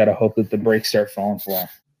 they just got to hope that the brakes start falling flat.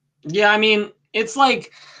 Yeah, it's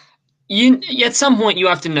like at some point you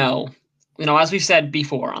have to know, as we've said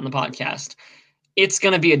before on the podcast, it's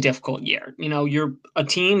going to be a difficult year. You're a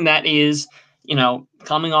team that is,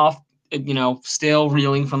 coming off, still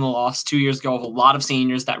reeling from the loss 2 years ago of a lot of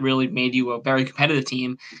seniors that really made you a very competitive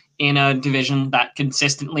team in a division that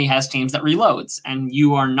consistently has teams that reloads, and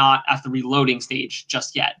you are not at the reloading stage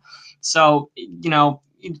just yet. So,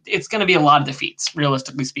 it's going to be a lot of defeats,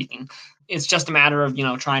 realistically speaking. It's just a matter of,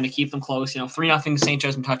 trying to keep them close. 3-0 to St.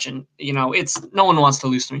 Joe's McCutcheon. It's no one wants to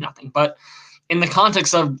lose 3-0, but in the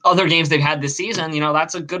context of other games they've had this season,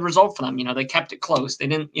 that's a good result for them. They kept it close. They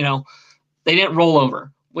didn't roll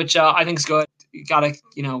over, which I think is good. you got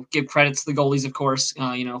to, give credit to the goalies, of course,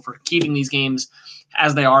 for keeping these games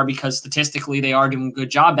as they are, because statistically they are doing a good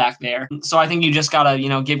job back there. So I think you just got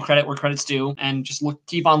to, give credit where credit's due and just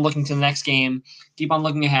keep on looking to the next game, keep on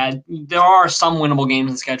looking ahead. There are some winnable games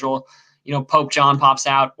in the schedule. Pope John pops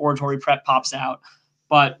out, Oratory Prep pops out.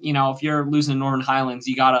 But, if you're losing to Northern Highlands,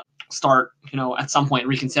 you got to start, at some point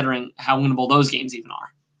reconsidering how winnable those games even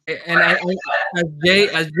are. And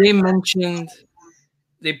as Jay mentioned,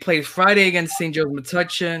 they played Friday against St. Joe's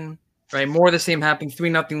Metuchen. Right, more of the same happened.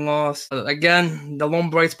 3-0 loss. Again, the lone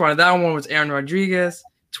bright spot of that one was Aaron Rodriguez.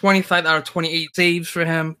 25 out of 28 saves for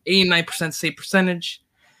him. 89% save percentage.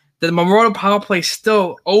 The Marauder power play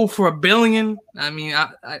still 0 for a billion. I mean,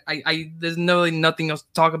 I there's really nothing else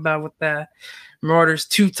to talk about with that. Marauders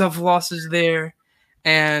 2 tough losses there,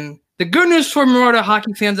 and the good news for Marauder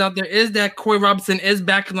hockey fans out there is that Corey Robinson is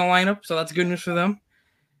back in the lineup, so that's good news for them.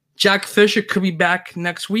 Jack Fisher could be back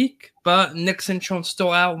next week, but Nick Cinchon's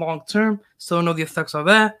still out long term. Still don't know the effects of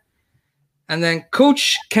that. And then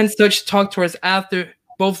Coach Ken Stutch talked to us after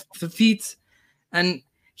both defeats, and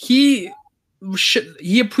he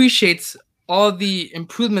appreciates all the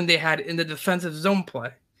improvement they had in the defensive zone play.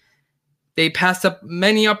 They passed up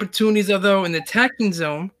many opportunities, although in the attacking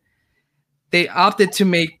zone, they opted to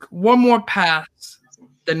make one more pass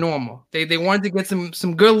than normal. They wanted to get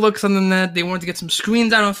some good looks on the net. They wanted to get some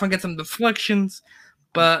screens out in front, get some deflections.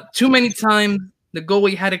 But too many times, the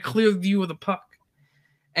goalie had a clear view of the puck.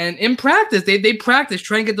 And in practice, they practiced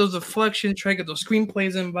trying to get those deflections, trying to get those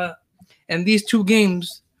screenplays in. And these 2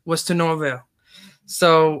 games was to no avail.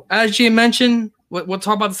 So, as Jay mentioned, we'll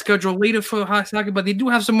talk about the schedule later for hockey, but they do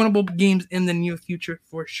have some winnable games in the near future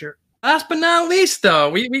for sure. Last but not least, though,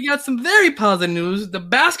 we got some very positive news. The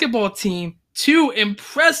basketball team, 2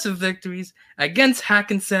 impressive victories against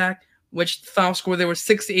Hackensack, which the final score there was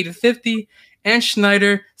 68-50, and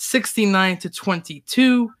Schneider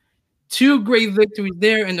 69-22. 2 great victories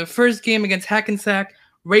there. In the first game against Hackensack,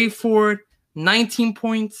 Ray Ford 19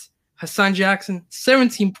 points, Hassan Jackson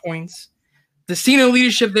 17 points. The senior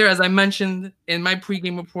leadership there, as I mentioned in my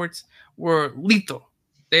pregame reports, were lethal.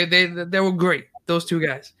 They were great, those 2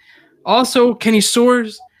 guys. Also, Kenny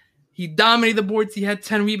Soares, he dominated the boards. He had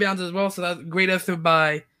 10 rebounds as well, so that's a great effort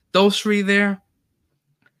by those 3 there.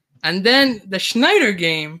 And then the Schneider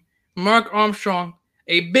game, Mark Armstrong,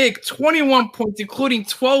 a big 21 points, including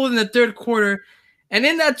 12 in the third quarter. And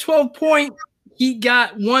in that 12-point, he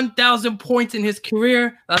got 1,000 points in his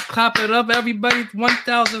career. Let's clap it up, everybody.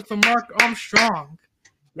 1,000 for Mark Armstrong.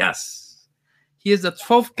 Yes. He is the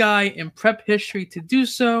 12th guy in prep history to do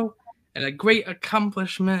so, and a great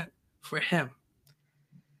accomplishment for him.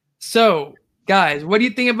 So, guys, what do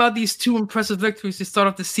you think about these 2 impressive victories to start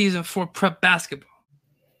off the season for prep basketball?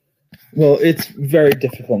 Well, it's very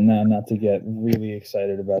difficult now not to get really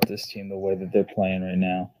excited about this team the way that they're playing right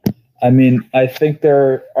now. I mean, I think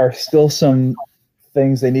there are still some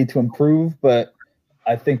things they need to improve, but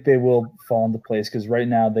I think they will fall into place because right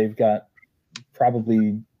now they've got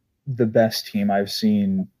probably the best team I've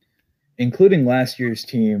seen, including last year's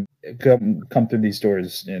team, come through these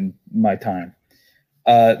doors in my time.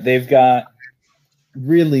 They've got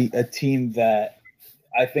really a team that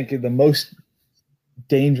I think the most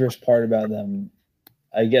dangerous part about them,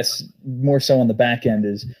 I guess more so on the back end,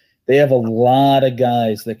 is they have a lot of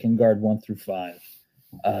guys that can guard 1 through 5.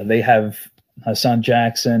 They have Hassan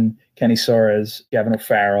Jackson, Kenny Soares, Gavin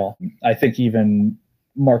O'Farrell. I think even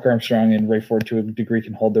Mark Armstrong and Ray Ford to a degree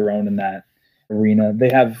can hold their own in that arena. They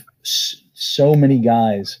have so many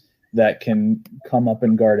guys that can come up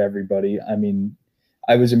and guard everybody. I mean,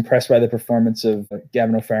 I was impressed by the performance of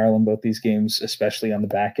Gavin O'Farrell in both these games, especially on the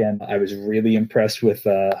back end. I was really impressed with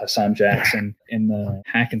Hassan Jackson in the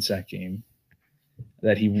Hackensack game,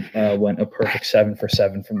 that he went a perfect 7 for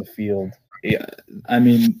 7 from the field. Yeah, I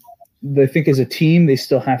mean, I think as a team, they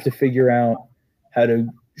still have to figure out how to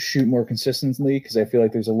shoot more consistently, because I feel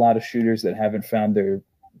like there's a lot of shooters that haven't found their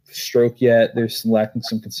stroke yet. They're lacking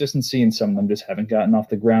some consistency, and some of them just haven't gotten off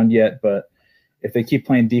the ground yet. But if they keep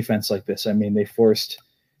playing defense like this, I mean, they forced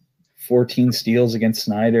 14 steals against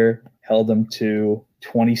Snyder, held them to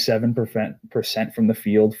 27% from the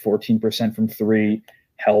field, 14% from 3,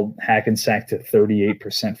 held Hackensack to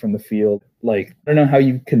 38% from the field. Like, I don't know how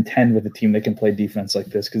you contend with a team that can play defense like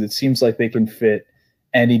this, because it seems like they can fit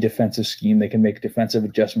any defensive scheme. They can make defensive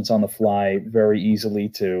adjustments on the fly very easily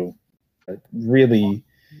to really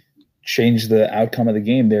change the outcome of the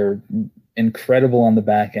game. They're incredible on the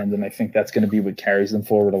back end, and I think that's going to be what carries them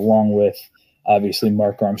forward, along with obviously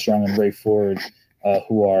Mark Armstrong and Ray Ford,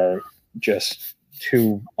 who are just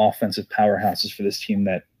 2 offensive powerhouses for this team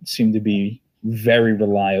that seem to be very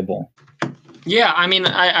reliable. Yeah, I mean,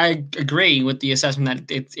 I agree with the assessment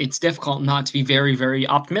that it's difficult not to be very, very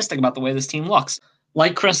optimistic about the way this team looks.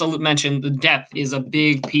 Like Chris mentioned, the depth is a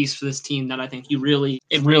big piece for this team that I think it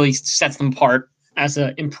really sets them apart as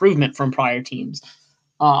an improvement from prior teams.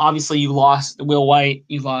 Obviously, you lost Will White,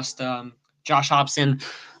 you lost Josh Hobson,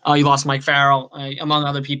 you lost Mike Farrell, among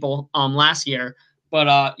other people last year.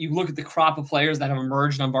 But you look at the crop of players that have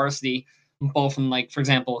emerged on varsity, both from, like, for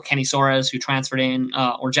example, Kenny Soares, who transferred in,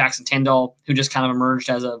 or Jackson Tyndall, who just kind of emerged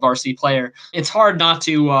as a varsity player. It's hard not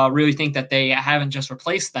to really think that they haven't just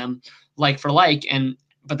replaced them like for like,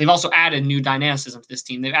 but they've also added new dynamicism to this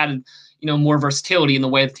team. They've added, more versatility in the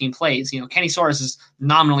way the team plays. Kenny Soares is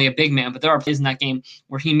nominally a big man, but there are plays in that game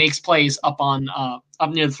where he makes plays up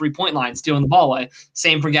near the 3-point line, stealing the ball away.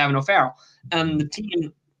 Same for Gavin O'Farrell. And the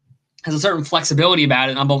team has a certain flexibility about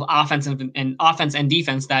it on both offense and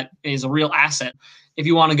defense that is a real asset. If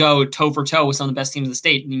you want to go toe for toe with some of the best teams in the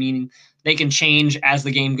state, meaning they can change as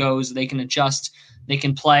the game goes, they can adjust, they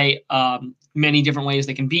can play many different ways,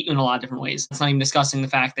 they can beat you in a lot of different ways. It's not even discussing the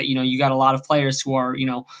fact that, you got a lot of players who are,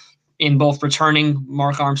 in both returning,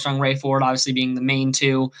 Mark Armstrong, Ray Ford, obviously being the main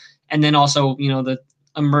two, and then also, the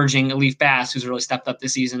emerging Alif Bass, who's really stepped up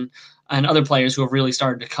this season, and other players who have really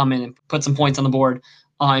started to come in and put some points on the board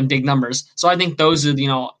in big numbers. So I think those are,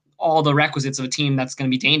 all the requisites of a team that's going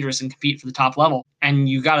to be dangerous and compete for the top level. And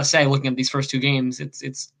you got to say, looking at these first two games,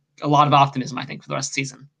 it's a lot of optimism, I think, for the rest of the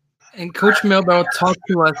season. And Coach Milbell talked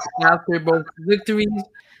to us after both victories,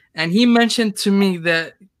 and he mentioned to me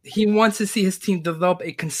that he wants to see his team develop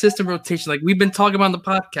a consistent rotation. Like we've been talking about on the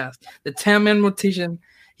podcast, the 10-man rotation.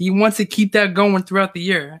 He wants to keep that going throughout the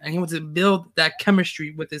year, and he wants to build that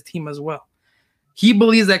chemistry with his team as well. He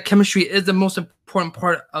believes that chemistry is the most important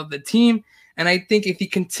part of the team, and I think if he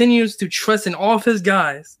continues to trust in all of his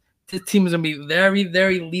guys, this team is going to be very,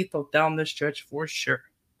 very lethal down the stretch for sure.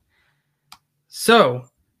 So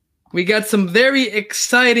we got some very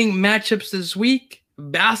exciting matchups this week.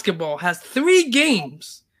 Basketball has 3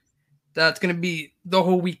 games that's going to be the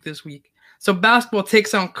whole week this week. So basketball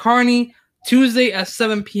takes on Kearney Tuesday at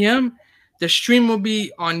 7 p.m. The stream will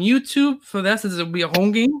be on YouTube for that, since it will be a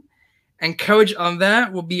home game. And coverage on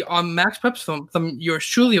that will be on Max Preps from yours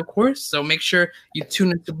truly, of course. So make sure you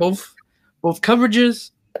tune into both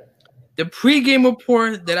coverages. The pregame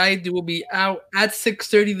report that I do will be out at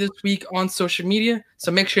 6:30 this week on social media.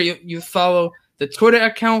 So make sure you follow the Twitter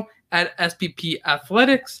account at SPP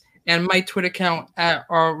Athletics and my Twitter account at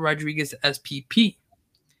R Rodriguez SPP.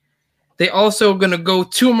 They also going to go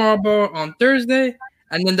to Marlboro on Thursday.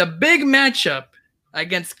 And then the big matchup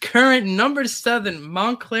against current number 7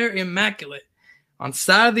 Montclair Immaculate on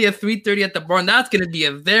Saturday at 3:30 at the Barn. That's going to be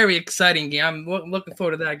a very exciting game. I'm looking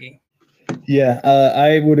forward to that game. Yeah,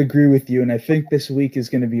 I would agree with you, and I think this week is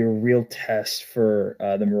going to be a real test for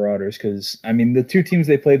the Marauders because, I mean, the 2 teams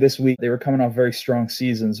they played this week, they were coming off very strong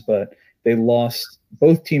seasons, but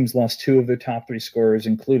both teams lost 2 of their top 3 scorers,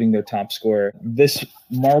 including their top scorer. This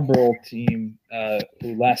Marlboro team,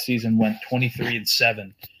 who last season went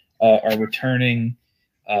 23-7, are returning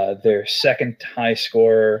their second high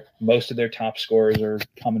scorer. Most of their top scorers are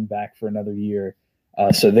coming back for another year.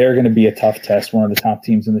 So they're going to be a tough test, one of the top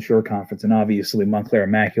teams in the Shore Conference. And obviously Montclair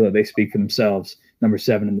Immaculate, they speak for themselves, number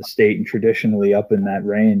 7 in the state and traditionally up in that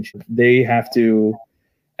range. They have to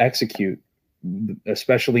execute,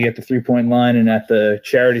 especially at the 3-point line and at the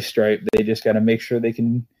charity stripe. They just got to make sure they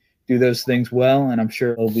can do those things well, and I'm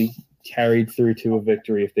sure they'll be carried through to a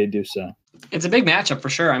victory if they do so. It's a big matchup for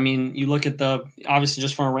sure. I mean, you look at obviously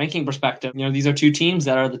just from a ranking perspective, these are 2 teams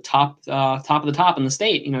that are the top of the top in the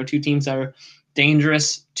state. 2 teams that are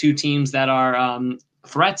dangerous, 2 teams that are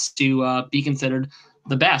threats to be considered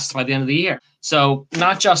the best by the end of the year. So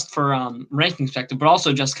not just for ranking perspective, but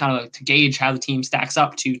also just kind of to gauge how the team stacks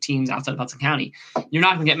up to teams outside of Hudson County. You're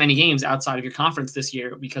not going to get many games outside of your conference this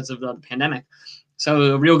year because of the pandemic. So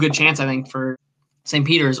a real good chance, I think, for St.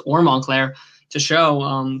 Peter's or Montclair to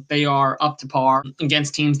show they are up to par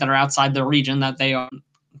against teams that are outside their region, that they are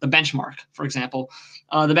the benchmark, for example,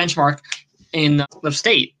 the benchmark in the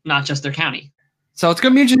state, not just their county. So it's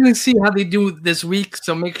going to be interesting to see how they do this week.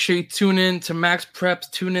 So make sure you tune in to Max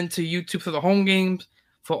Preps, tune in to YouTube for the home games,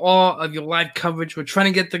 for all of your live coverage. We're trying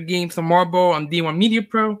to get the games from Marlboro on D1 Media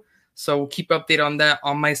Pro. So we'll keep update on that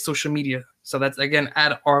on my social media. So that's, again,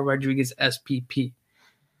 at R Rodriguez SPP.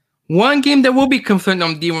 One game that will be confirmed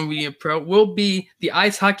on D1 Media Pro will be the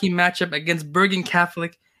ice hockey matchup against Bergen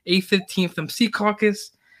Catholic, 8:15 from Sea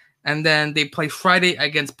Caucus. And then they play Friday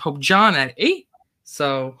against Pope John at 8.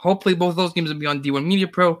 So hopefully both those games will be on D1 Media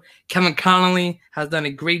Pro. Kevin Connolly has done a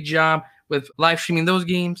great job with live streaming those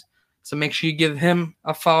games. So make sure you give him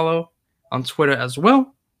a follow on Twitter as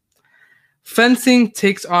well. Fencing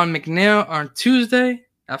takes on McNair on Tuesday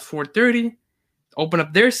at 4:30 to open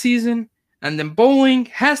up their season. And then bowling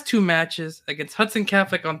has 2 matches against Hudson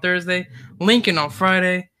Catholic on Thursday, Lincoln on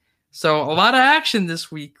Friday. So a lot of action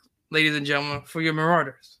this week, ladies and gentlemen, for your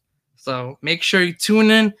Marauders. So make sure you tune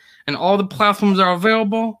in, and all the platforms are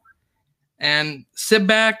available. And sit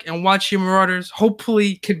back and watch your Marauders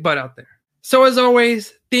hopefully kick butt out there. So as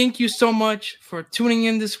always, thank you so much for tuning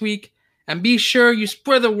in this week. And be sure you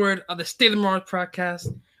spread the word of the State of the Marauders podcast.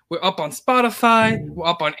 We're up on Spotify. We're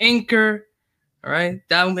up on Anchor. All right.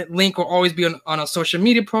 That link will always be on our social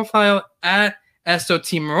media profile at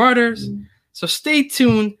SOT Marauders. So stay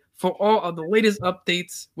tuned for all of the latest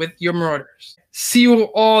updates with your Marauders. See you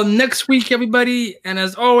all next week, everybody. And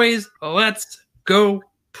as always, let's go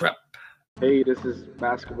Prep. Hey, this is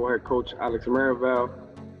basketball head coach Alex Marival,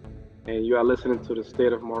 and you are listening to the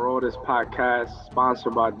State of Marauders podcast,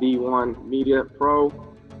 sponsored by D1 Media Pro,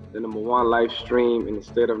 the #1 live stream in the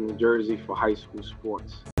state of New Jersey for high school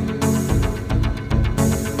sports.